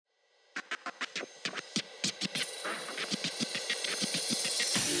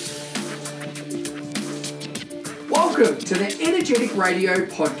Welcome to the Energetic Radio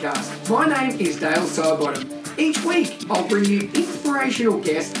Podcast. My name is Dale Sidebottom. Each week, I'll bring you inspirational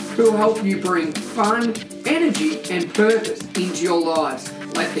guests who will help you bring fun, energy, and purpose into your lives.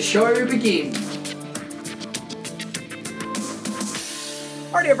 Let the show begin.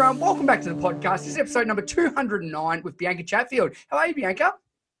 Alright, everyone, welcome back to the podcast. This is episode number 209 with Bianca Chatfield. How are you, Bianca?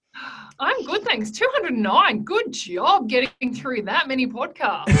 I'm good, thanks. 209. Good job getting through that many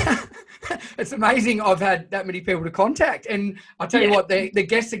podcasts. It's amazing I've had that many people to contact. And I'll tell you what, the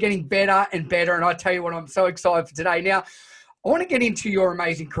guests are getting better and better. And I tell you what, I'm so excited for today. Now, I want to get into your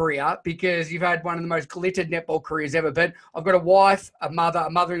amazing career because you've had one of the most glittered netball careers ever. But I've got a wife, a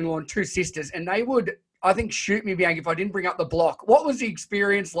mother-in-law, and two sisters. And they would, I think, shoot me, Bianca, if I didn't bring up the block. What was the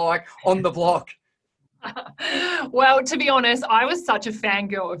experience like on the block? Well, to be honest, I was such a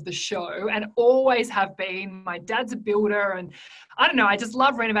fangirl of the show and always have been. My dad's a builder and I don't know, I just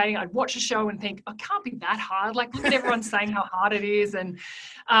love renovating. I'd watch a show and think, oh, it can't be that hard. Like, look at everyone saying how hard it is. And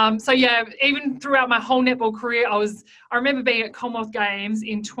so, yeah, even throughout my whole netball career, I remember being at Commonwealth Games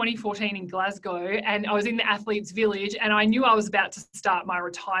in 2014 in Glasgow, and I was in the Athletes Village, and I knew I was about to start my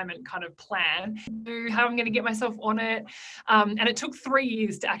retirement kind of plan, how I'm going to get myself on it. And it took 3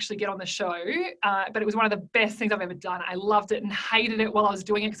 years to actually get on the show, but it was one of the best things I've ever done. I loved it and hated it while I was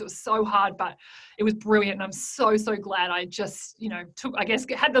doing it because it was so hard, but it was brilliant. And I'm so glad I just,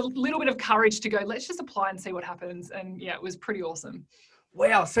 had the little bit of courage to go, let's just apply and see what happens. And yeah, it was pretty awesome.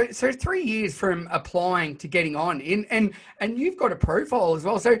 Wow. So 3 years from applying to getting on and you've got a profile as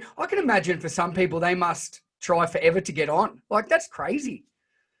well. So I can imagine for some people, they must try forever to get on. Like, that's crazy.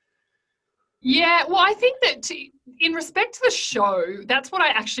 Yeah, well, I think that in respect to the show, that's what I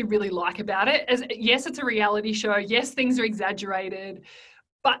actually really like about it. Yes, it's a reality show. Yes, things are exaggerated.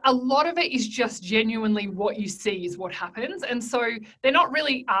 But a lot of it is just genuinely what you see is what happens. And so they're not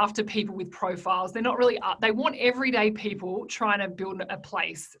really after people with profiles. They're not really, they want everyday people trying to build a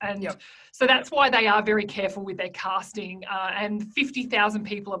place. And so that's why they are very careful with their casting. And 50,000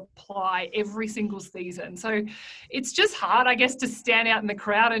 people apply every single season. So it's just hard, I guess, to stand out in the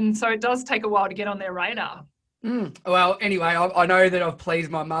crowd. And so it does take a while to get on their radar. Well, anyway, I know that I've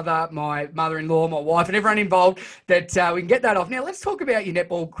pleased my mother, my mother-in-law, my wife, and everyone involved that we can get that off. Now, let's talk about your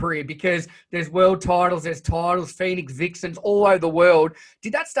netball career because there's world titles, there's titles, Phoenix Vixens all over the world.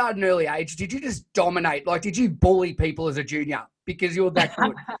 Did that start at an early age? Did you just dominate? Like, did you bully people as a junior because you're that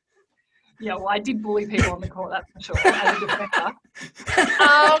good? Yeah, well, I did bully people on the court, that's for sure, as a defender.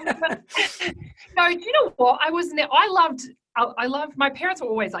 No, do you know what? I loved, my parents were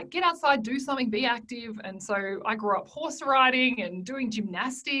always like, get outside, do something, be active. And so I grew up horse riding and doing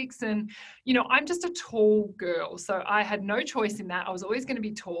gymnastics. And, you know, I'm just a tall girl. So I had no choice in that. I was always going to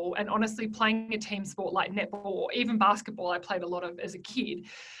be tall. And honestly, playing a team sport like netball or even basketball, I played a lot of as a kid.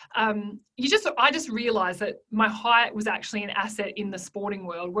 I just realized that my height was actually an asset in the sporting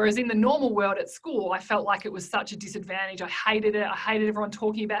world. Whereas in the normal world at school, I felt like it was such a disadvantage. I hated it. I hated everyone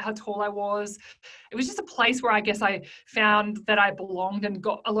talking about how tall I was. It was just a place where I guess I found that I belonged and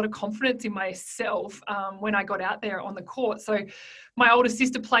got a lot of confidence in myself when I got out there on the court. So my older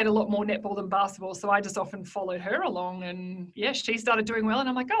sister played a lot more netball than basketball. So I just often followed her along and yeah, she started doing well. And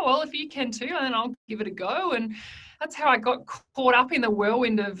I'm like, oh, well, if you can too, then I'll give it a go. And that's how I got caught up in the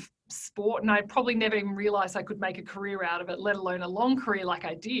whirlwind of sport. And I probably never even realized I could make a career out of it, let alone a long career like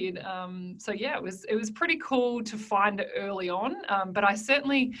I did. So yeah, it was pretty cool to find it early on. But I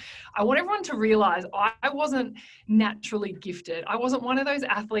want everyone to realize I wasn't naturally gifted. I wasn't one of those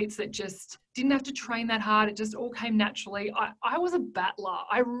athletes that just didn't have to train that hard. It just all came naturally. I was a battler.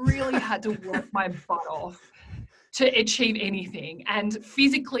 I really had to work my butt off to achieve anything. And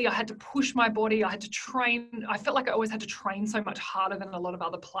physically, I had to push my body. I had to train. I felt like I always had to train so much harder than a lot of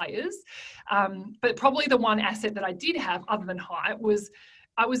other players. But probably the one asset that I did have other than height was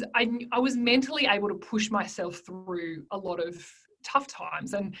I was mentally able to push myself through a lot of tough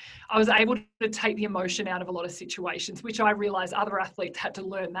times. And I was able to take the emotion out of a lot of situations, which I realized other athletes had to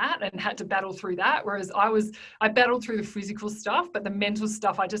learn that and had to battle through that. Whereas I battled through the physical stuff, but the mental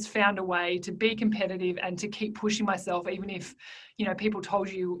stuff, I just found a way to be competitive and to keep pushing myself, even if, you know, people told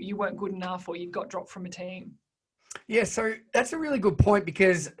you weren't good enough or you got dropped from a team. Yeah, so that's a really good point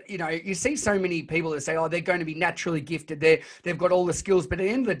because, you know, you see so many people that say, oh, they're going to be naturally gifted. They've got all the skills, but at the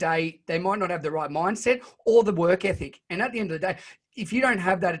end of the day, they might not have the right mindset or the work ethic. And at the end of the day, if you don't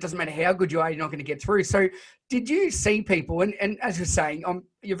have that, it doesn't matter how good you are, you're not going to get through. So did you see people, and as you're saying,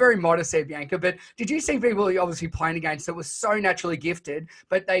 you're very modest there, Bianca, but did you see people you're obviously playing against that were so naturally gifted,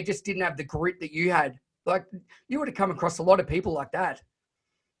 but they just didn't have the grit that you had? Like, you would have come across a lot of people like that.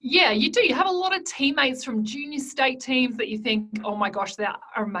 Yeah, you do. You have a lot of teammates from junior state teams that you think, oh my gosh, they're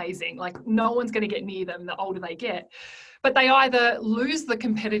amazing. Like no one's going to get near them the older they get. But they either lose the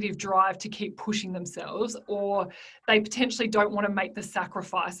competitive drive to keep pushing themselves, or they potentially don't want to make the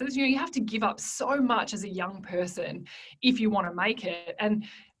sacrifices. You know, you have to give up so much as a young person if you want to make it. And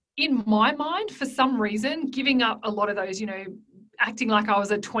in my mind, for some reason, giving up a lot of those, you know, acting like I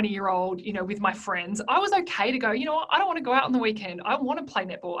was a 20-year-old, you know, with my friends, I was okay to go, you know what, I don't want to go out on the weekend. I want to play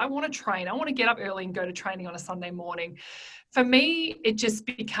netball. I want to train. I want to get up early and go to training on a Sunday morning. For me, it just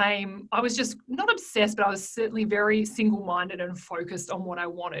became, I was just not obsessed, but I was certainly very single-minded and focused on what I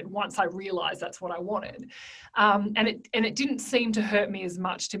wanted once I realized that's what I wanted. And it didn't seem to hurt me as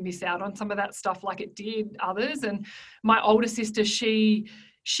much to miss out on some of that stuff like it did others. And my older sister, she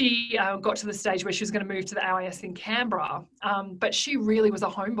got to the stage where she was going to move to the AIS in Canberra, but she really was a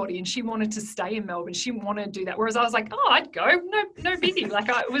homebody and she wanted to stay in Melbourne. She wanted to do that. Whereas I was like, oh, I'd go, no biggie. Like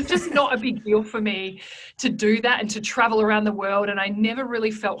it was just not a big deal for me to do that and to travel around the world. And I never really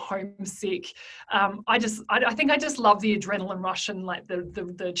felt homesick. I think I just love the adrenaline rush and like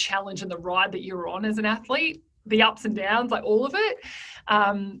the challenge and the ride that you're on as an athlete, the ups and downs, like all of it.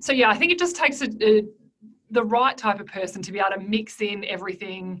 So yeah, I think it just takes the right type of person to be able to mix in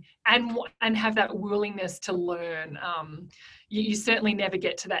everything and have that willingness to learn. You certainly never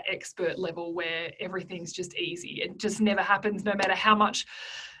get to that expert level where everything's just easy. It just never happens, no matter how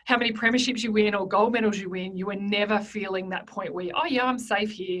many premierships you win or gold medals you win. You are never feeling that point where, oh yeah, I'm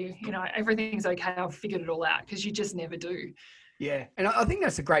safe here. You know, everything's okay. I've figured it all out, because you just never do. Yeah, and I think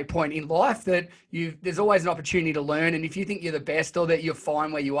that's a great point in life, that there's always an opportunity to learn. And if you think you're the best or that you're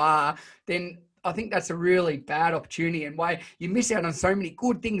fine where you are, then I think that's a really bad opportunity, and why you miss out on so many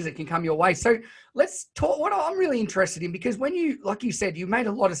good things that can come your way. So let's talk what I'm really interested in, because when you, like you said, you made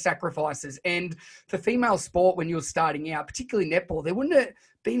a lot of sacrifices, and for female sport, when you were starting out, particularly netball, there wouldn't have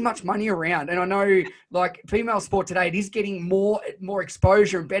been much money around. And I know like female sport today, it is getting more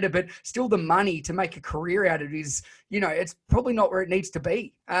exposure and better, but still the money to make a career out of it is, you know, it's probably not where it needs to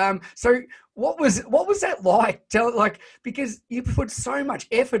be. So what was that like? Because you put so much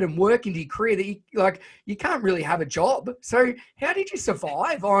effort and work into your career that you can't really have a job. So how did you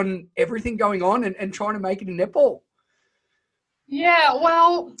survive on everything going on and trying to make it in netball? Yeah,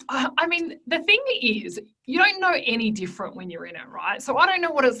 well, I mean, the thing is, you don't know any different when you're in it, right? So I don't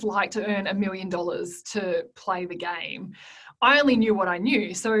know what it's like to earn $1 million to play the game. I only knew what I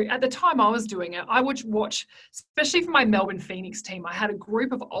knew. So at the time I was doing it, I would watch, especially for my Melbourne Phoenix team, I had a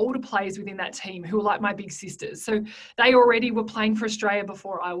group of older players within that team who were like my big sisters. So they already were playing for Australia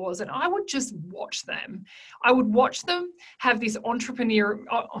before I was, and I would just watch them. I would watch them have this entrepreneurial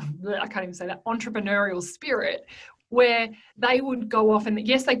spirit, where they would go off and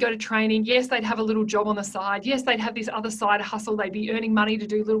yes, they'd go to training. Yes, they'd have a little job on the side. Yes, they'd have this other side hustle. They'd be earning money to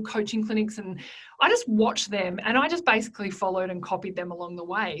do little coaching clinics. And I just watched them and I just basically followed and copied them along the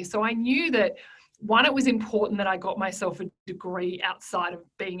way. So I knew that, one, it was important that I got myself a degree outside of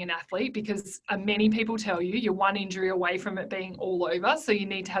being an athlete, because many people tell you you're one injury away from it being all over. So you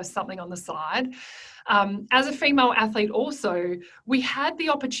need to have something on the side. As a female athlete also, we had the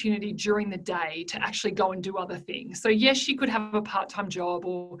opportunity during the day to actually go and do other things. So yes, you could have a part-time job,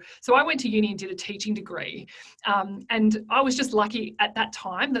 so I went to uni and did a teaching degree. And I was just lucky at that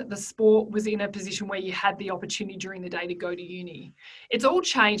time that the sport was in a position where you had the opportunity during the day to go to uni. It's all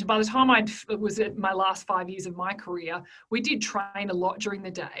changed. By the time I was at my last 5 years of my career, we did train a lot during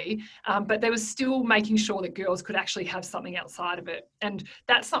the day, but there was still making sure that girls could actually have something outside of it. And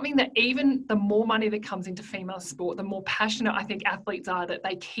that's something that even the more money that comes into female sport, the more passionate I think athletes are that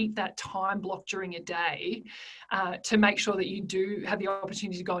they keep that time blocked during a day to make sure that you do have the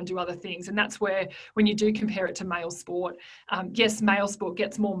opportunity to go and do other things. And that's where, when you do compare it to male sport, yes, male sport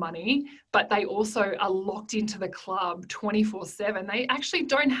gets more money, but they also are locked into the club 24/7. They actually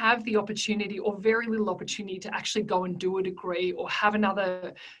don't have the opportunity, or very little opportunity, to actually go and do a degree or have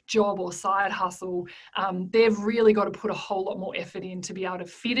another job or side hustle. They've really got to put a whole lot more effort in to be able to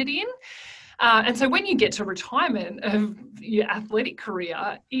fit it in. And so when you get to retirement of your athletic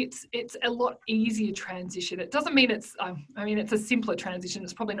career, it's a lot easier transition. It doesn't mean it's a simpler transition.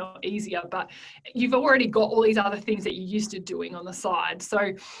 It's probably not easier, but you've already got all these other things that you're used to doing on the side.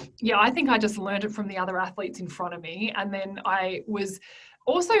 So yeah, I think I just learned it from the other athletes in front of me. And then I was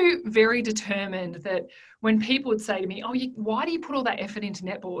also very determined that when people would say to me, oh, why do you put all that effort into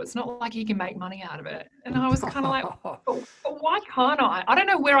netball? It's not like you can make money out of it. And I was kind of like, but why can't I? I don't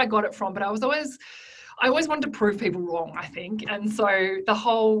know where I got it from, but I I always wanted to prove people wrong, I think. And so the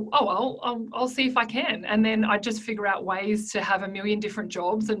whole, oh, well, I'll see if I can. And then I just figure out ways to have a million different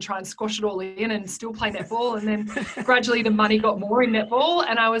jobs and try and squash it all in and still play netball. And then gradually the money got more in netball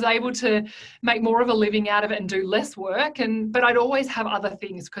and I was able to make more of a living out of it and do less work. But I'd always have other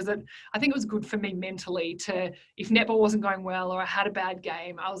things because I think it was good for me mentally to, if netball wasn't going well or I had a bad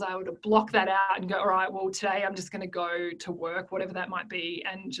game, I was able to block that out and go, all right, well, today I'm just going to go to work, whatever that might be,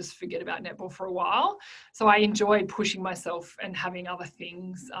 and just forget about netball for a while. So I enjoyed pushing myself and having other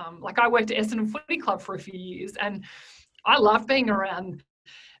things. Like I worked at Essendon Footy Club for a few years and I loved being around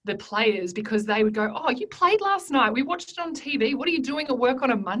the players because they would go, oh, you played last night. We watched it on TV. What are you doing at work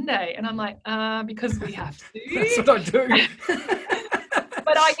on a Monday? And I'm like, because we have to. That's what I do.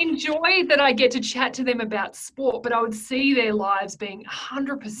 But I enjoyed that I get to chat to them about sport, but I would see their lives being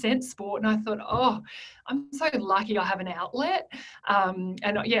 100% sport. And I thought, oh, I'm so lucky I have an outlet. And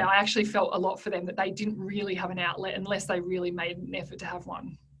yeah, I actually felt a lot for them that they didn't really have an outlet unless they really made an effort to have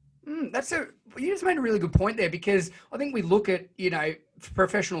one. You just made a really good point there because I think we look at,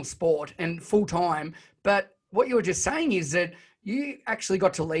 professional sport and full time, but what you were just saying is that you actually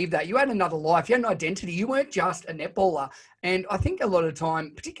got to leave that. You had another life. You had an identity. You weren't just a netballer. And I think a lot of the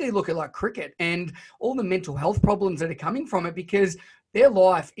time, particularly look at like cricket and all the mental health problems that are coming from it because their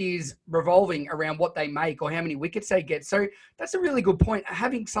life is revolving around what they make or how many wickets they get. So that's a really good point.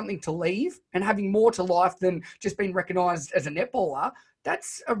 Having something to leave and having more to life than just being recognised as a netballer,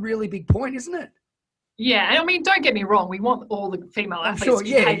 that's a really big point, isn't it? Yeah, and I mean, don't get me wrong. We want all the female athletes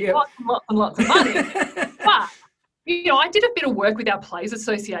to pay lots and lots and lots of money. But I did a bit of work with our Players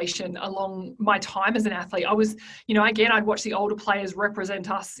Association along my time as an athlete. I was, again, I'd watch the older players represent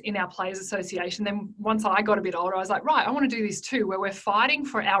us in our Players Association. Then once I got a bit older, I was like, right, I want to do this too, where we're fighting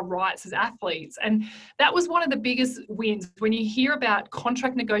for our rights as athletes. And that was one of the biggest wins. When you hear about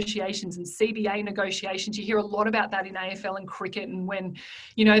contract negotiations and CBA negotiations, you hear a lot about that in AFL and cricket. And when,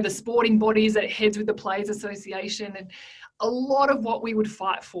 the sporting bodies at heads with the Players Association, and a lot of what we would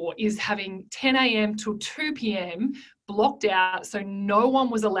fight for is having 10 a.m. till 2 p.m. blocked out so no one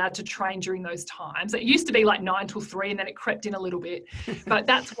was allowed to train during those times. It used to be like 9 till 3 and then it crept in a little bit. But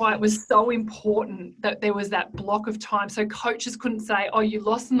that's why it was so important that there was that block of time so coaches couldn't say, oh, you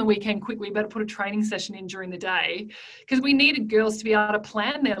lost on the weekend, quick, we better put a training session in during the day. Because we needed girls to be able to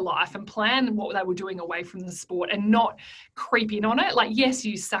plan their life and plan what they were doing away from the sport and not creep in on it. Like, yes,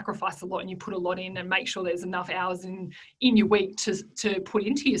 you sacrifice a lot and you put a lot in and make sure there's enough hours in your week to put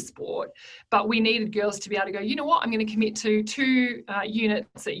into your sport. But we needed girls to be able to go, you know what, I'm going to commit to 2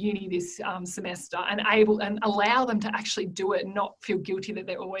 units at uni this semester and allow them to actually do it and not feel guilty that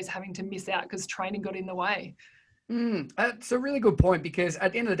they're always having to miss out because training got in the way. That's a really good point because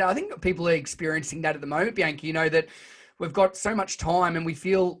at the end of the day, I think people are experiencing that at the moment, Bianca, that we've got so much time and we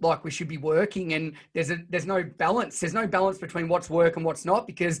feel like we should be working and there's no balance. There's no balance between what's work and what's not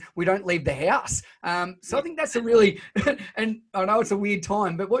because we don't leave the house. So I think that's a really, and I know it's a weird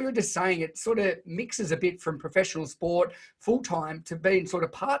time, but what you're just saying, it sort of mixes a bit from professional sport full-time to being sort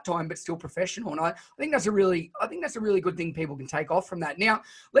of part-time, but still professional. And I think that's a really good thing people can take off from that. Now,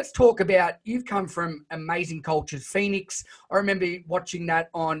 let's talk about, you've come from amazing cultures, Phoenix. I remember watching that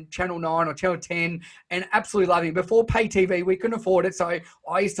on Channel 9 or Channel 10 and absolutely loving it. Before pay TV, we couldn't afford it, so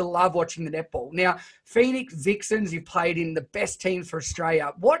I used to love watching the netball. Now, Phoenix Vixens, you've played in the best teams for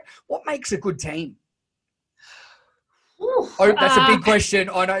Australia. What makes a good team? Oh, that's a big question.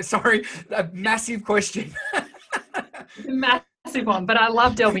 I know, sorry, a massive question. Massive one, but I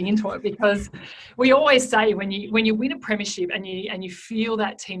love delving into it because we always say when you win a premiership and you feel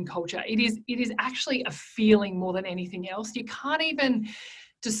that team culture, it is actually a feeling more than anything else. You can't even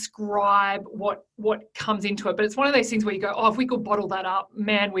describe what comes into it, but it's one of those things where you go, oh, if we could bottle that up,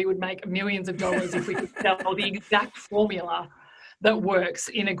 man, we would make millions of dollars if we could sell the exact formula that works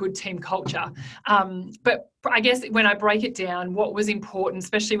in a good team culture. But I guess when I break it down, what was important,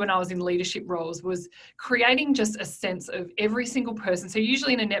 especially when I was in leadership roles, was creating just a sense of every single person. So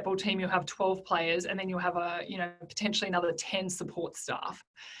usually in a netball team, you'll have 12 players and then you'll have potentially another 10 support staff.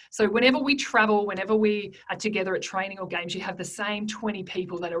 So whenever we travel, whenever we are together at training or games, you have the same 20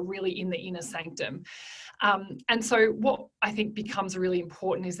 people that are really in the inner sanctum. And so what I think becomes really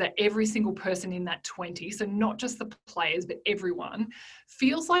important is that every single person in that 20, so not just the players, but everyone,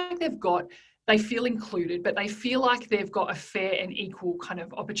 feels like they feel included, but they feel like they've got a fair and equal kind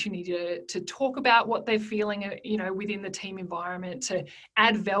of opportunity to talk about what they're feeling, within the team environment, to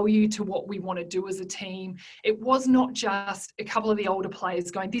add value to what we want to do as a team. It was not just a couple of the older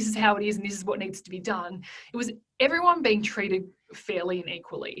players going, this is how it is and this is what needs to be done. It was everyone being treated fairly and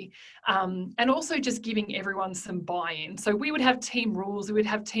equally, and also just giving everyone some buy-in. So we would have team rules, we would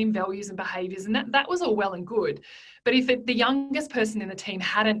have team values and behaviours, and that was all well and good. But if the youngest person in the team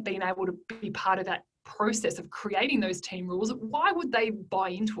hadn't been able to be part of that process of creating those team rules, why would they buy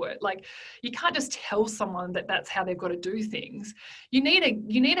into it? Like, you can't just tell someone that that's how they've got to do things. You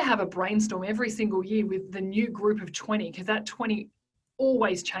need to have a brainstorm every single year with the new group of 20, because that 20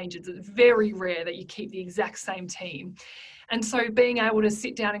 always changes. It's very rare that you keep the exact same team. And so being able to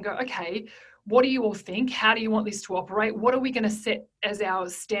sit down and go, okay, what do you all think? How do you want this to operate? What are we going to set as our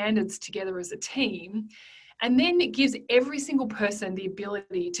standards together as a team? And then it gives every single person the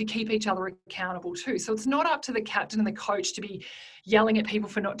ability to keep each other accountable too. So it's not up to the captain and the coach to be yelling at people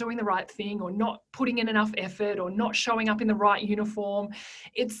for not doing the right thing, or not putting in enough effort, or not showing up in the right uniform.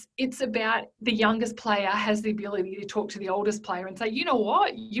 It's about the youngest player has the ability to talk to the oldest player and say, you know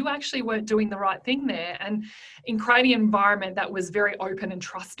what, you actually weren't doing the right thing there. And in creating an environment that was very open and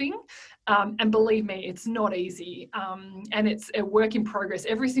trusting, and believe me, it's not easy. And it's a work in progress.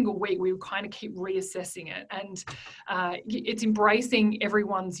 Every single week, we kind of keep reassessing it. And it's embracing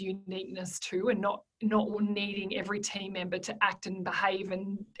everyone's uniqueness too, and not needing every team member to act and behave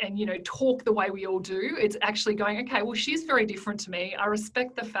and talk the way we all do. It's actually going, okay, well, she's very different to me. I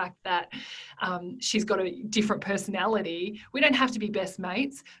respect the fact that she's got a different personality. We don't have to be best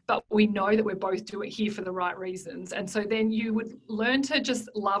mates, but we know that we're both doing it here for the right reasons. And so then you would learn to just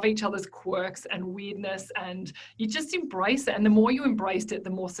love each other's quirks and weirdness, and you just embrace it. And the more you embraced it, the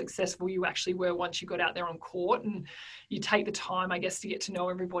more successful you actually were once you got out there on court. And you take the time, I guess, to get to know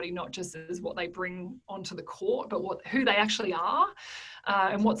everybody, not just as what they bring onto the court, but who they actually are,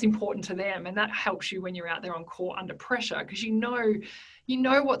 and what's important to them. And that helps you when you're out there on court under pressure, because you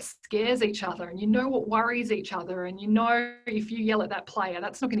know what scares each other, and you know what worries each other, and you know if you yell at that player,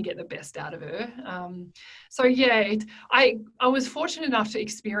 that's not going to get the best out of her. So yeah, I was fortunate enough to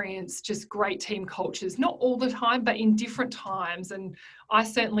experience just great team cultures, not all the time, but in different times. And I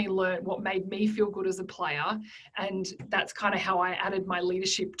certainly learned what made me feel good as a player, and that's kind of how I added my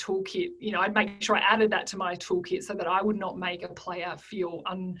leadership toolkit. I'd make sure I added that to my toolkit so that I would not make a player feel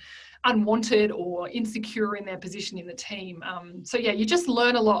unwanted or insecure in their position in the team. So yeah, you just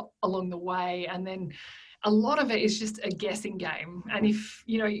learn a lot along the way, and then a lot of it is just a guessing game. And if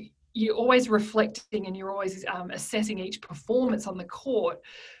you're always reflecting and you're always assessing each performance on the court,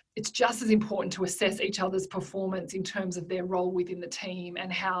 it's just as important to assess each other's performance in terms of their role within the team,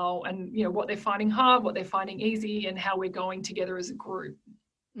 and what they're finding hard, what they're finding easy, and how we're going together as a group.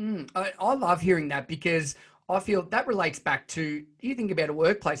 I love hearing that, because I feel that relates back to, you think about a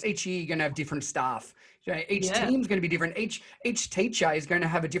workplace, each year you're going to have different staff. Each team's going to be different. Each teacher is going to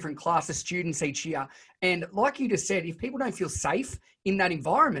have a different class of students each year. And like you just said, if people don't feel safe in that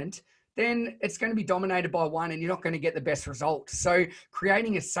environment, then it's going to be dominated by one, and you're not going to get the best result. So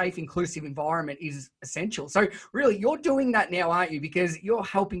creating a safe, inclusive environment is essential. So really, you're doing that now, aren't you? Because you're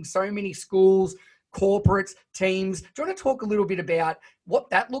helping so many schools, corporates, teams. Do you want to talk a little bit about what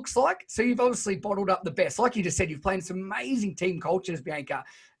that looks like? So you've obviously bottled up the best. Like you just said, you've played some amazing team cultures, Bianca,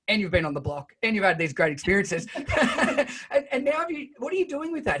 and you've been on the block, and you've had these great experiences. and now what are you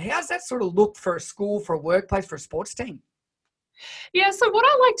doing with that? How's that sort of look for a school, for a workplace, for a sports team? Yeah, so what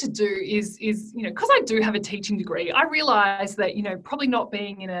I like to do is because I do have a teaching degree, I realised that probably not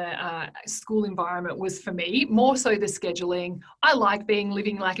being in a school environment was for me. More so the scheduling. I like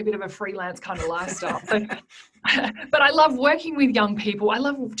living like a bit of a freelance kind of lifestyle. But I love working with young people. I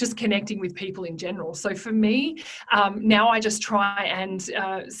love just connecting with people in general. So for me, now I just try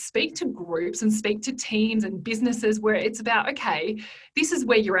and speak to groups and speak to teams and businesses where it's about, okay, this is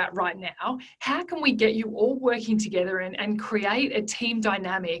where you're at right now. How can we get you all working together and create a team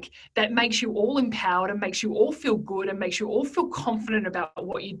dynamic that makes you all empowered and makes you all feel good and makes you all feel confident about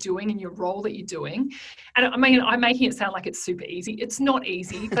what you're doing and your role that you're doing? And I mean, I'm making it sound like it's super easy. It's not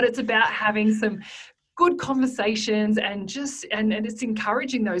easy, but it's about having some good conversations and it's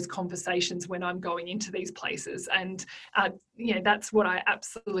encouraging those conversations when I'm going into these places. And, that's what I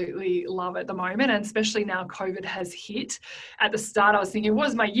absolutely love at the moment. And especially now COVID has hit. At the start, I was thinking, what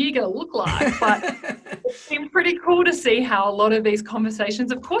is my year going to look like? But it's been pretty cool to see how a lot of these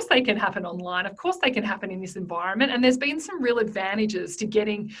conversations, of course, they can happen online. Of course, they can happen in this environment. And there's been some real advantages to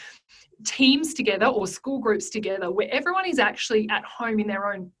getting teams together or school groups together where everyone is actually at home in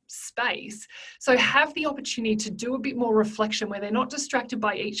their own space. So have the opportunity to do a bit more reflection where they're not distracted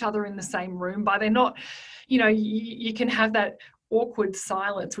by each other in the same room, they're not, you can have that awkward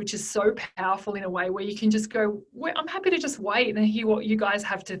silence, which is so powerful in a way where you can just go, I'm happy to just wait and hear what you guys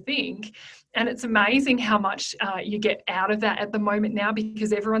have to think. And it's amazing how much you get out of that at the moment now,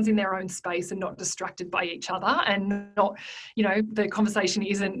 because everyone's in their own space and not distracted by each other, and not, the conversation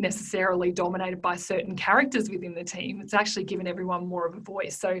isn't necessarily dominated by certain characters within the team. It's actually given everyone more of a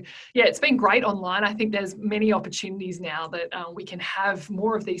voice. So yeah, it's been great online. I think there's many opportunities now that we can have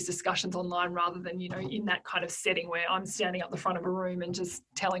more of these discussions online, rather than, in that kind of setting where I'm standing up the front of a room and just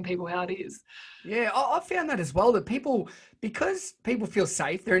telling people how it is. Yeah, I found that as well, that because people feel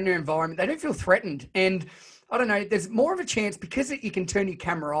safe, they're in their environment, they don't feel threatened. And I don't know, there's more of a chance, because you can turn your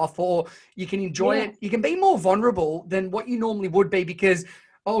camera off, or you can enjoy it. You can be more vulnerable than what you normally would be, because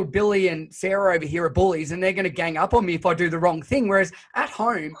Billy and Sarah over here are bullies and they're going to gang up on me if I do the wrong thing. Whereas at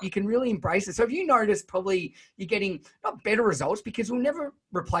home, you can really embrace it. So if you notice, probably you're getting not better results, because we'll never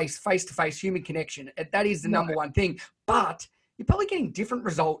replace face-to-face human connection. That is the number one thing. But you're probably getting different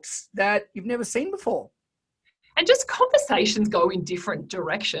results that you've never seen before. And just conversations go in different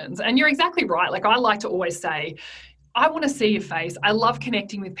directions. And you're exactly right. Like, I like to always say, I want to see your face. I love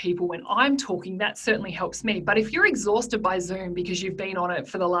connecting with people when I'm talking. That certainly helps me. But if you're exhausted by Zoom because you've been on it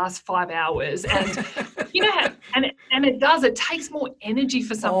for the last 5 hours, and it takes more energy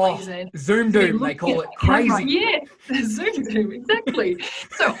for some reason. Zoom doom, they call it. Crazy. Yeah, Zoom doom, exactly.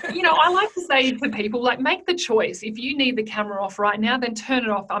 So, I like to say to people, like, make the choice. If you need the camera off right now, then turn it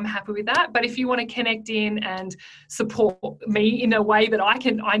off. I'm happy with that. But if you want to connect in and support me in a way that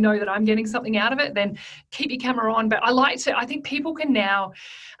I know that I'm getting something out of it, then keep your camera on. But I think people can now,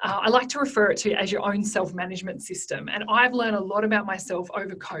 I like to refer it to as your own self-management system. And I've learned a lot about myself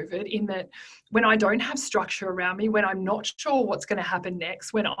over COVID, in that when I don't have structure around me, when I'm not sure what's going to happen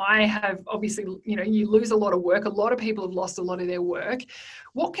next, when I have, obviously, you lose a lot of work. A lot of people have lost a lot of their work.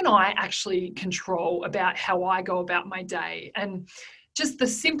 What can I actually control about how I go about my day? And just the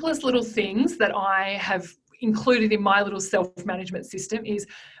simplest little things that I have included in my little self-management system is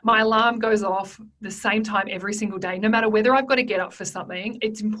my alarm goes off the same time every single day. No matter whether I've got to get up for something,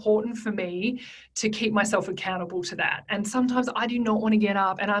 it's important for me to keep myself accountable to that. And sometimes I do not want to get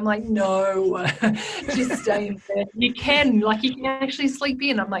up, and I'm like, no, just stay in bed. You can actually sleep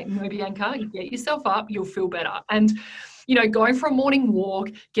in. I'm like, no, Bianca, you get yourself up, you'll feel better. And going for a morning walk,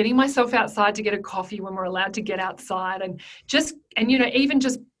 getting myself outside to get a coffee when we're allowed to get outside, and even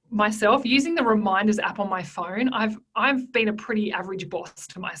just myself using the reminders app on my phone. I've been a pretty average boss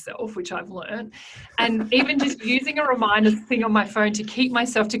to myself, which I've learned. And even just using a reminder thing on my phone to keep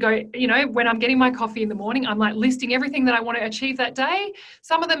myself to go, when I'm getting my coffee in the morning, I'm like listing everything that I want to achieve that day.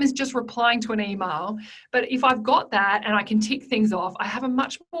 Some of them is just replying to an email. But if I've got that and I can tick things off, I have a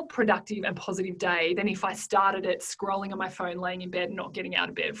much more productive and positive day than if I started it scrolling on my phone, laying in bed and not getting out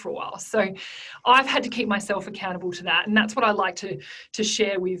of bed for a while. So I've had to keep myself accountable to that. And that's what I like to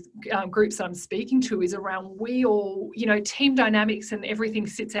share with groups that I'm speaking to, is around, we all, team dynamics and everything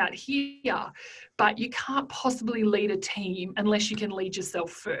sits out here, but you can't possibly lead a team unless you can lead yourself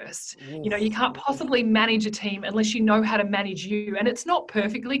first. You can't possibly manage a team unless you know how to manage you. And it's not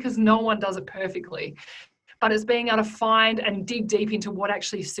perfectly, because no one does it perfectly, but it's being able to find and dig deep into what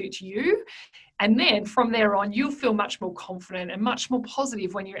actually suits you. And then from there on, you'll feel much more confident and much more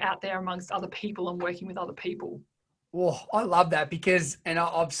positive when you're out there amongst other people and working with other people. Oh, I love that, because, and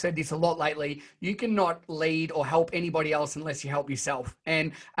I've said this a lot lately, you cannot lead or help anybody else unless you help yourself.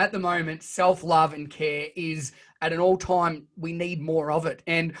 And at the moment, self-love and care is at an all-time, we need more of it.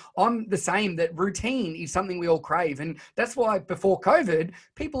 And I'm the same, that routine is something we all crave. And that's why before COVID,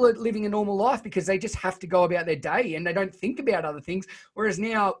 people are living a normal life, because they just have to go about their day and they don't think about other things. Whereas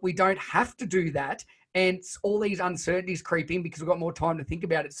now we don't have to do that. And all these uncertainties creep in because we've got more time to think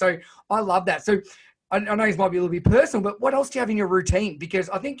about it. So I love that. So I know this might be a little bit personal, but what else do you have in your routine? Because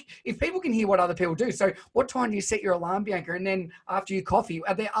I think if people can hear what other people do, so what time do you set your alarm, Bianca? And then after your coffee,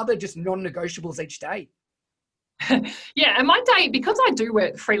 are there other just non-negotiables each day? Yeah, and my day, because I do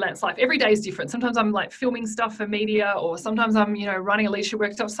work freelance life, every day is different. Sometimes I'm like filming stuff for media, or sometimes I'm, running a leadership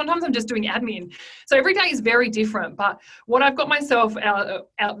workshop. Sometimes I'm just doing admin. So every day is very different. But what I've got myself out,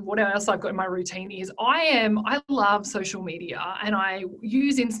 what else I've got in my routine is I love social media, and I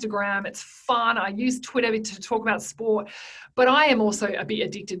use Instagram. It's fun. I use Twitter to talk about sport, but I am also a bit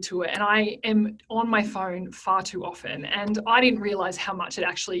addicted to it, and I am on my phone far too often. And I didn't realize how much it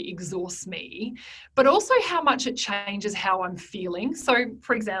actually exhausts me, but also how much it changes how I'm feeling. So,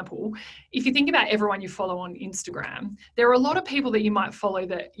 for example, if you think about everyone you follow on Instagram, there are a lot of people that you might follow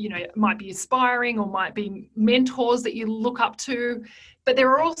that, might be aspiring or might be mentors that you look up to. But there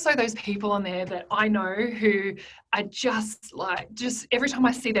are also those people on there that I know who are just every time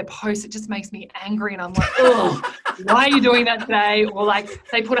I see their posts, it just makes me angry. And I'm like, oh, why are you doing that today? Or like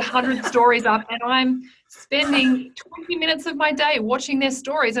they put 100 stories up, and I'm spending 20 minutes of my day watching their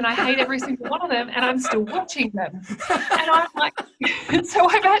stories, and I hate every single one of them, and I'm still watching them. And I'm like, so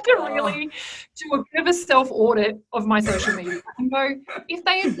I've had to really do a bit of a self-audit of my social media and go, if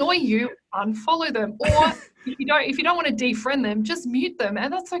they annoy you, unfollow them. Or if you don't want to defriend them, just mute them,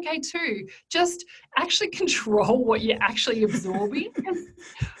 and that's okay too. Just actually control what you're actually absorbing.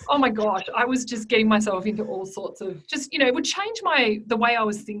 Oh my gosh, I was just getting myself into all sorts of it would change the way I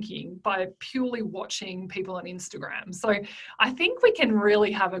was thinking by purely watching people on Instagram. So I think we can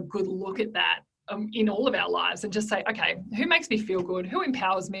really have a good look at that in all of our lives and just say, okay, who makes me feel good? Who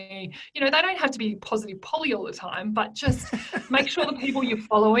empowers me? They don't have to be positive Polly all the time, but just make sure the people you're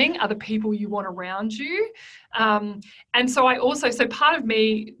following are the people you want around you. And so part of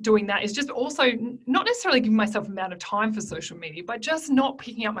me doing that is just also not necessarily giving myself an amount of time for social media, but just not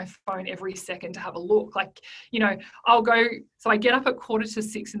picking up my phone every second to have a look. Like, I'll go, so I get up at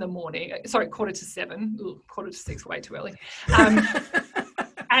 5:45 in the morning. Sorry, 5:45. 5:45, way too early.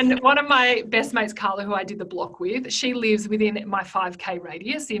 And one of my best mates, Carla, who I did the block with, she lives within my 5K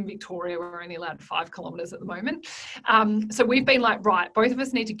radius in Victoria. We're only allowed 5 kilometres at the moment. So we've been like, right, both of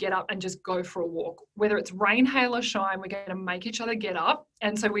us need to get up and just go for a walk. Whether it's rain, hail or shine, we're going to make each other get up.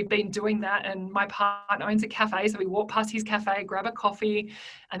 And so we've been doing that. And my partner owns a cafe. So we walk past his cafe, grab a coffee,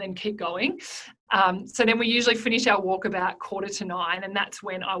 and then keep going. So then we usually finish our walk about 8:45, and that's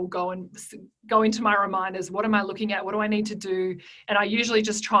when I will go into my reminders. What am I looking at? What do I need to do? And I usually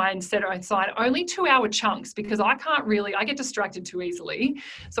just try and set aside only 2-hour chunks, because I get distracted too easily.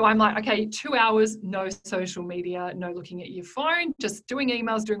 So I'm like, okay, 2 hours, no social media, no looking at your phone, just doing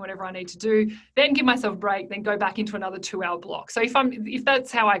emails, doing whatever I need to do, then give myself a break, then go back into another 2-hour block. So if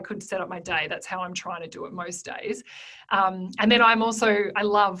that's how I could set up my day, that's how I'm trying to do it most days. And then I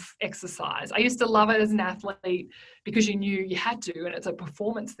love exercise. I used to love it as an athlete because you knew you had to, and it's a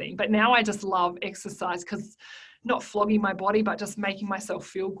performance thing. But now I just love exercise because not flogging my body, but just making myself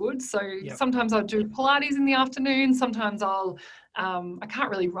feel good. So Sometimes I'll do Pilates in the afternoon. Sometimes I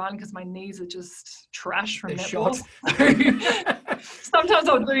can't really run because my knees are just trash from netball. Sometimes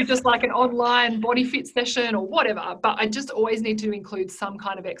I'll do just like an online body fit session or whatever, but I just always need to include some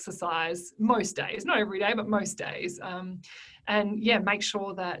kind of exercise most days, not every day, but most days. Make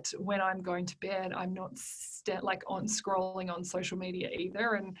sure that when I'm going to bed, I'm not scrolling on social media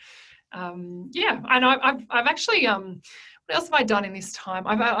either. And I've actually, what else have I done in this time?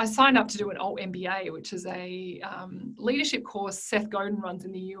 I signed up to do an alt MBA, which is a leadership course Seth Godin runs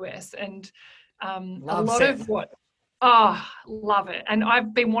in the US. And love it. And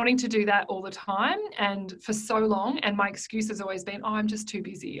I've been wanting to do that all the time and for so long. And my excuse has always been, I'm just too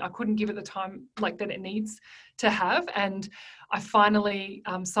busy. I couldn't give it the time that it needs to have. And I finally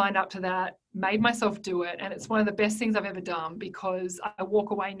signed up to that, made myself do it. And it's one of the best things I've ever done, because I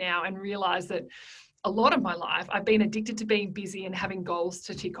walk away now and realize that a lot of my life, I've been addicted to being busy and having goals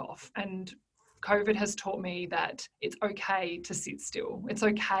to tick off. And COVID has taught me that it's okay to sit still. It's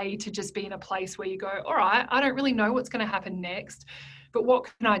okay to just be in a place where you go, all right, I don't really know what's going to happen next, but what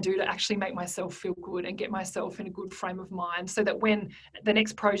can I do to actually make myself feel good and get myself in a good frame of mind, so that when the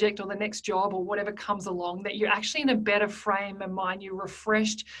next project or the next job or whatever comes along, that you're actually in a better frame of mind, you're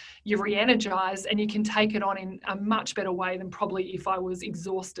refreshed, you're re-energized, and you can take it on in a much better way than probably if I was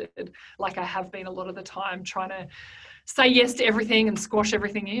exhausted, like I have been a lot of the time, trying to say yes to everything and squash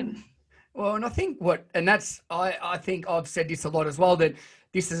everything in. Well, and I think I think I've said this a lot as well, that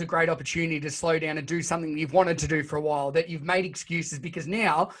this is a great opportunity to slow down and do something you've wanted to do for a while, that you've made excuses, because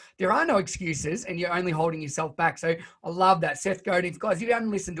now there are no excuses and you're only holding yourself back. So I love that. Seth Godin, guys, if you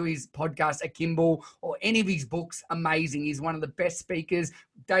haven't listened to his podcast, Akimbo, or any of his books, amazing. He's one of the best speakers,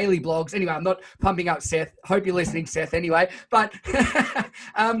 daily blogs. Anyway, I'm not pumping up Seth. Hope you're listening, Seth, anyway. But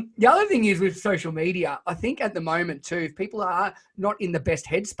the other thing is with social media, I think at the moment too, if people are not in the best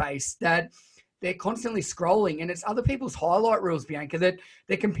headspace, that they're constantly scrolling, and it's other people's highlight reels, Bianca, that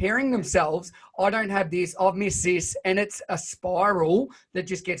they're comparing themselves. I don't have this, I've missed this. And it's a spiral that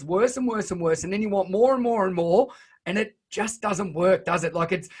just gets worse and worse and worse. And then you want more and more and more. And it just doesn't work, does it?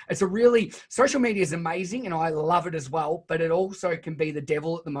 Like social media is amazing and I love it as well, but it also can be the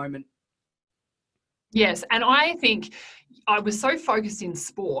devil at the moment. Yes. And I think I was so focused in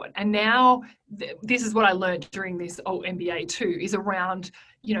sport, and now this is what I learned during this alt MBA too, is around,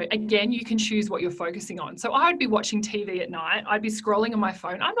 again, you can choose what you're focusing on. So I would be watching TV at night. I'd be scrolling on my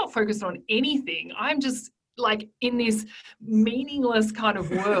phone. I'm not focused on anything. I'm just like in this meaningless kind of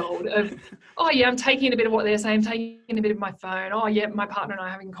world of, oh yeah, I'm taking a bit of what they're saying, I'm taking a bit of my phone. Oh yeah, my partner and I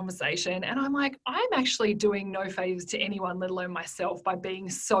are having a conversation. And I'm like, I'm actually doing no favors to anyone, let alone myself, by being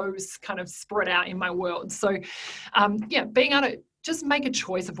so kind of spread out in my world. So being able to just make a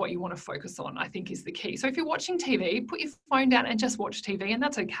choice of what you want to focus on, I think is the key. So if you're watching TV, put your phone down and just watch TV, and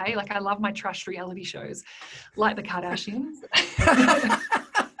that's okay. Like I love my trash reality shows like the Kardashians.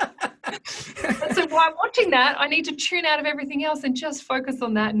 So while I'm watching that, I need to tune out of everything else and just focus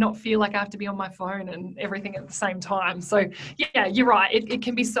on that and not feel like I have to be on my phone and everything at the same time. So yeah, you're right. It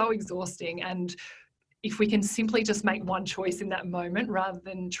can be so exhausting. And if we can simply just make one choice in that moment rather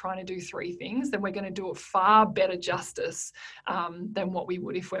than trying to do three things, then we're going to do it far better justice than what we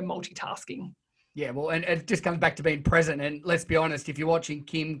would if we're multitasking. Yeah, well, and it just comes back to being present. And let's be honest, if you're watching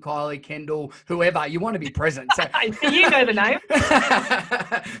Kim, Kylie, Kendall, whoever, you want to be present. So you know the name.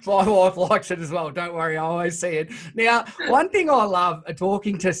 My wife likes it as well. Don't worry, I always see it. Now, one thing I love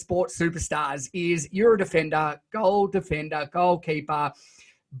talking to sports superstars is you're a defender, goalkeeper,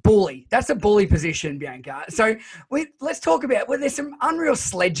 bully. That's a bully position, Bianca. So let's talk about, were there some unreal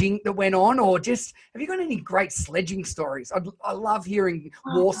sledging that went on, or just, have you got any great sledging stories? I love hearing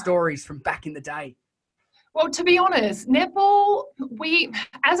war stories from back in the day. Well, to be honest, netball,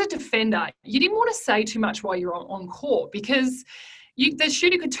 as a defender, you didn't want to say too much while you're on court, because the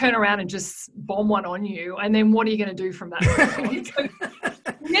shooter could turn around and just bomb one on you, and then what are you going to do from that point on? So,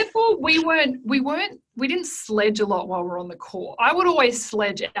 netball, we didn't sledge a lot while we're on the court. I would always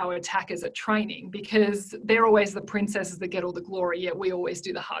sledge our attackers at training because they're always the princesses that get all the glory, yet we always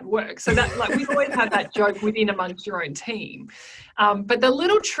do the hard work. So that, like, we always have that joke within amongst your own team. But the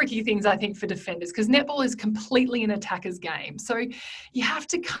little tricky things, I think, for defenders, because netball is completely an attacker's game. So you have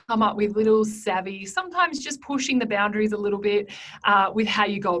to come up with little savvy, sometimes just pushing the boundaries a little bit with how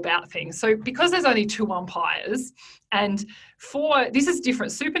you go about things. So because there's only 2 umpires, and this is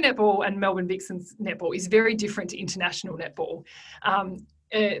different. Super netball and Melbourne Vixens netball is very different to international netball.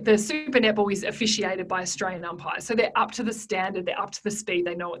 The super netball is officiated by Australian umpires. So they're up to the standard, they're up to the speed,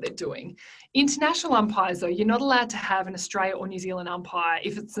 they know what they're doing. International umpires, though, you're not allowed to have an Australia or New Zealand umpire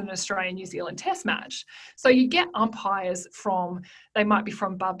if it's an Australian-New Zealand test match. So you get umpires they might be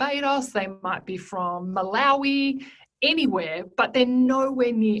from Barbados, they might be from Malawi, anywhere, but they're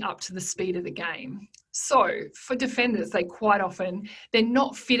nowhere near up to the speed of the game. So for defenders, they're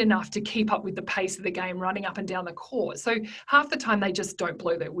not fit enough to keep up with the pace of the game running up and down the court. So half the time they just don't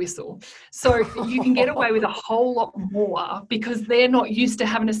blow their whistle. So you can get away with a whole lot more because they're not used to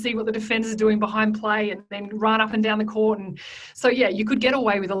having to see what the defenders are doing behind play and then run up and down the court. And so, yeah, you could get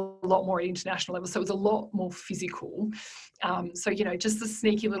away with a lot more at international level. So it was a lot more physical. So, just the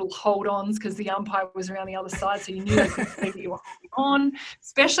sneaky little hold-ons because the umpire was around the other side, so you knew they could see that you were holding on.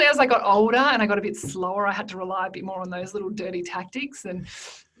 Especially as I got older and I got a bit slower, I had to rely a bit more on those little dirty tactics. And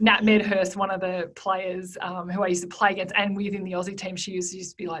Nat Medhurst, one of the players who I used to play against and within the Aussie team, she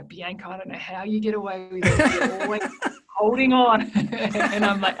used to be like, Bianca, I don't know how you get away with it. You're always holding on. And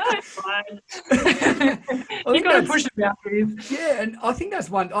I'm like, oh, it's fine. You've got to push the boundaries. Yeah, and I think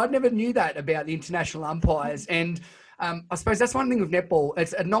that's one. I never knew that about the international umpires. And I suppose that's one thing with netball.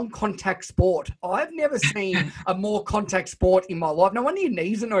 It's a non-contact sport. I've never seen a more contact sport in my life. No wonder your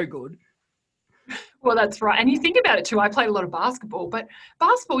knees are no good. Well, that's right. And you think about it too. I played a lot of basketball, but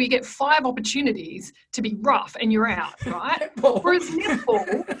basketball, you get 5 opportunities to be rough and you're out, right? Whereas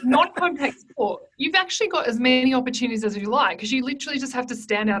netball, non-contact sport, you've actually got as many opportunities as you like because you literally just have to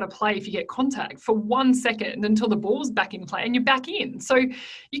stand out of play if you get contact for 1 second until the ball's back in play and you're back in. So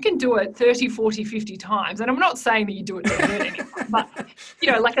you can do it 30, 40, 50 times. And I'm not saying that you do it to hurt anyone, but,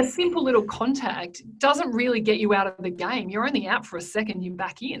 like a simple little contact doesn't really get you out of the game. You're only out for a second, you're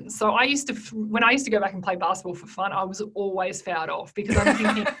back in. So when I used to go back and play basketball for fun, I was always fouled off because I'm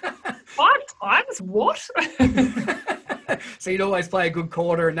thinking, 5 times? What? So you'd always play a good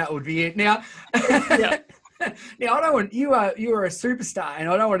quarter and that would be it. Now, Now, I don't want you are a superstar, and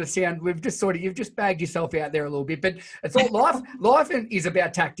I don't want to sound. You've just bagged yourself out there a little bit, but it's all life. Life is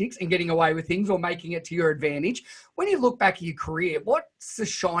about tactics and getting away with things or making it to your advantage. When you look back at your career, what's the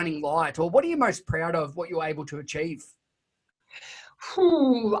shining light, or what are you most proud of? What you were able to achieve?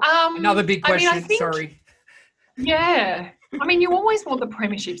 Another big question. Sorry. Yeah. I mean, you always want the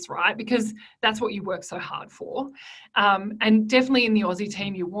premierships, right? Because that's what you work so hard for. And definitely in the Aussie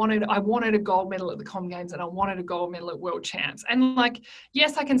team, I wanted a gold medal at the Com Games and I wanted a gold medal at World Champs. And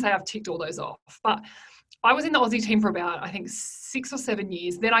yes, I can say I've ticked all those off, but I was in the Aussie team for about, I think, 6 or 7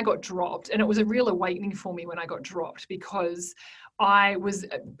 years. Then I got dropped, and it was a real awakening for me when I got dropped because I was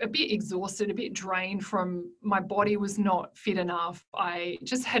a bit exhausted, a bit drained from my body was not fit enough. I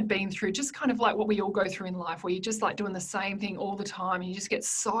just had been through just kind of like what we all go through in life, where you just like doing the same thing all the time. And you just get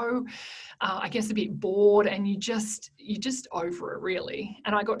so, I guess, a bit bored, and you're just over it really.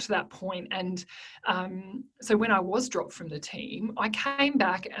 And I got to that point, and so when I was dropped from the team, I came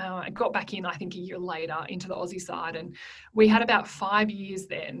back, I got back in, I think a year later into the Aussie side, and we had about 5 years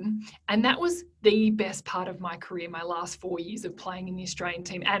then. And that was the best part of my career, my last 4 years of playing in the Australian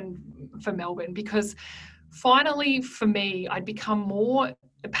team and for Melbourne, because finally for me, I'd become more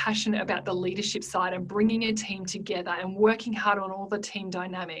passionate about the leadership side and bringing a team together and working hard on all the team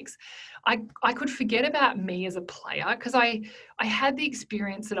dynamics. I could forget about me as a player, because I had the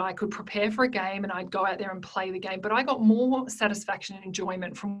experience that I could prepare for a game and I'd go out there and play the game, but I got more satisfaction and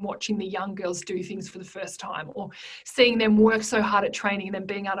enjoyment from watching the young girls do things for the first time, or seeing them work so hard at training and then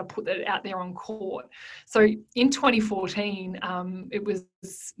being able to put that out there on court. So in 2014, it was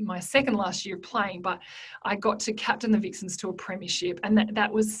my second last year of playing, but I got to captain the Vixens to a premiership, and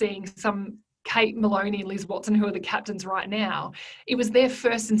that was seeing some Kate Maloney and Liz Watson, who are the captains right now. It was their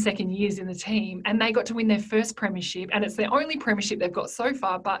first and second years in the team, and they got to win their first premiership, and it's their only premiership they've got so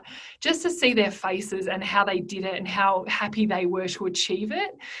far. But just to see their faces and how they did it and how happy they were to achieve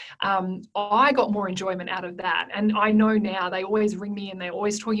it, I got more enjoyment out of that. And I know now they always ring me and they're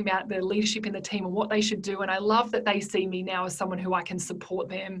always talking about the leadership in the team and what they should do. And I love that they see me now as someone who I can support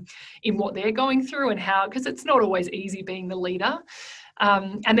them in what they're going through, and how, because it's not always easy being the leader.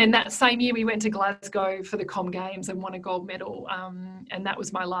 And then that same year we went to Glasgow for the Com Games and won a gold medal. And that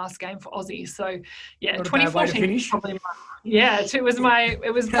was my last game for Aussie. So yeah, 2014 was probably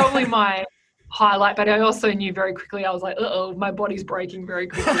it was probably my highlight, but I also knew very quickly, I was like, uh-oh, my body's breaking very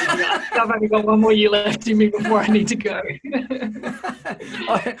quickly. I've only got 1 more year left in me before I need to go.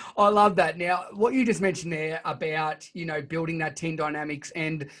 I love that. Now, what you just mentioned there about, building that team dynamics,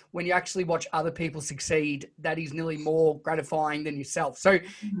 and when you actually watch other people succeed, that is nearly more gratifying than yourself. So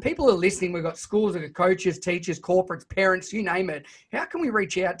people are listening. We've got schools, we've got coaches, teachers, corporates, parents, you name it. How can we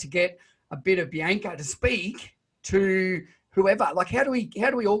reach out to get a bit of Bianca to speak to whoever? Like, how do we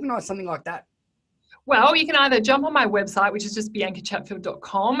organise something like that? Well, you can either jump on my website, which is just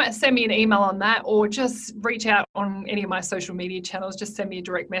biancachatfield.com, send me an email on that, or just reach out on any of my social media channels, just send me a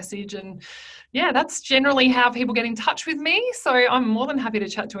direct message. And yeah, that's generally how people get in touch with me. So I'm more than happy to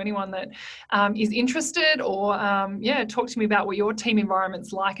chat to anyone that is interested, or talk to me about what your team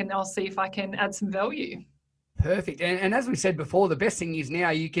environment's like, and I'll see if I can add some value. Perfect. And as we said before, the best thing is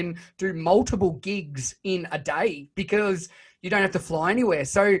now you can do multiple gigs in a day, because you don't have to fly anywhere.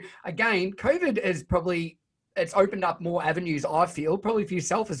 So again, COVID has it's opened up more avenues, I feel, probably for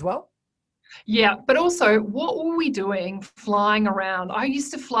yourself as well. Yeah, but also, what were we doing flying around? I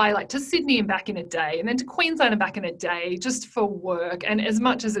used to fly like to Sydney and back in a day, and then to Queensland and back in a day, just for work. And as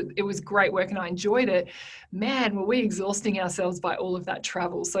much as it was great work and I enjoyed it, man, were we exhausting ourselves by all of that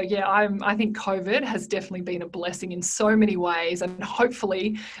travel. So yeah, I think COVID has definitely been a blessing in so many ways, and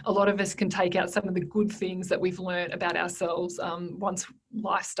hopefully a lot of us can take out some of the good things that we've learned about ourselves once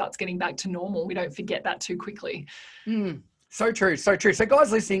life starts getting back to normal. We don't forget that too quickly. So true, so true. So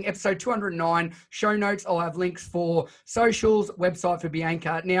guys listening, episode 209, show notes, I'll have links for socials, website for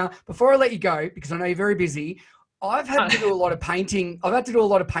Bianca. Now, before I let you go, because I know you're very busy, I've had to do a lot of painting. I've had to do a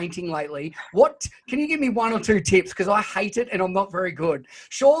lot of painting lately. Can you give me 1 or 2 tips? Because I hate it and I'm not very good.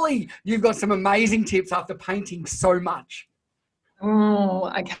 Surely you've got some amazing tips after painting so much.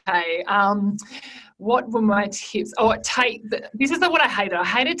 Oh, okay. What were my tips? This is what I hated. I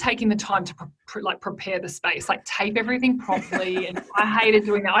hated taking the time to prepare the space, like tape everything properly. And I hated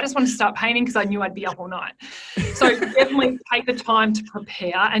doing that. I just wanted to start painting because I knew I'd be up all night. So definitely take the time to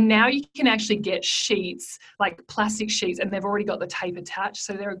prepare. And now you can actually get sheets, like plastic sheets, and they've already got the tape attached.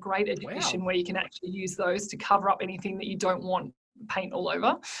 So they're a great addition where you can actually use those to cover up anything that you don't want paint all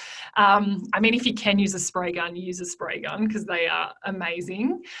over. If you can use a spray gun, use a spray gun, because they are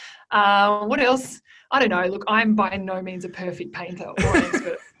amazing. What else? I don't know. Look, I'm by no means a perfect painter or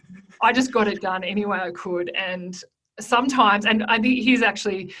expert. I just got it done any way I could. And sometimes, and I think here's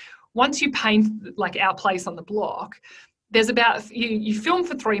actually, once you paint like our place on the block, there's about, you film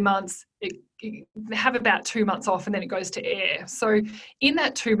for 3 months, you have about 2 months off, and then it goes to air. So in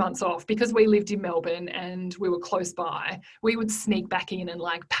that 2 months off, because we lived in Melbourne and we were close by, we would sneak back in and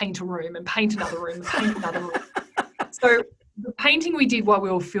like paint a room and paint another room and paint another room. So the painting we did while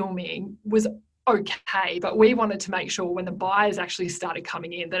we were filming was okay, but we wanted to make sure when the buyers actually started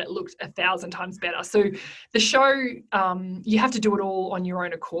coming in that it looked 1,000 times better. So the show, you have to do it all on your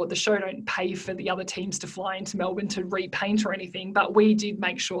own accord. The show don't pay for the other teams to fly into Melbourne to repaint or anything, but we did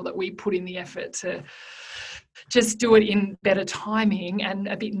make sure that we put in the effort to just do it in better timing and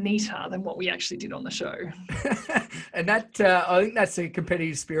a bit neater than what we actually did on the show. And that, I think that's a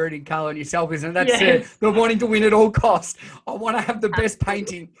competitive spirit in Carla and yourself, isn't it? That's Yes. the wanting to win at all costs. I want to have the best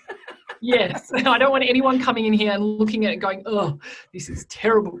painting. Yes. I don't want anyone coming in here and looking at it going, oh, this is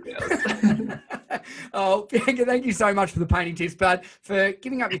terrible, girls. Oh, Bianca, thank you so much for the painting tips, but for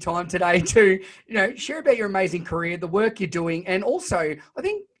giving up your time today to, share about your amazing career, the work you're doing, and also, I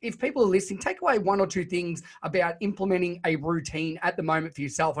think if people are listening, take away one or two things about implementing a routine at the moment for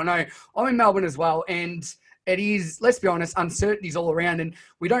yourself. I know I'm in Melbourne as well, and it is, let's be honest, uncertainties all around, and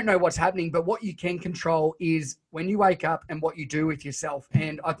we don't know what's happening, but what you can control is when you wake up and what you do with yourself.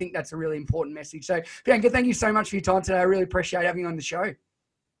 And I think that's a really important message. So, Bianca, thank you so much for your time today. I really appreciate having you on the show.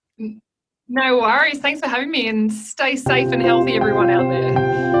 No worries. Thanks for having me, and stay safe and healthy, everyone out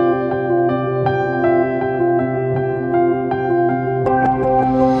there.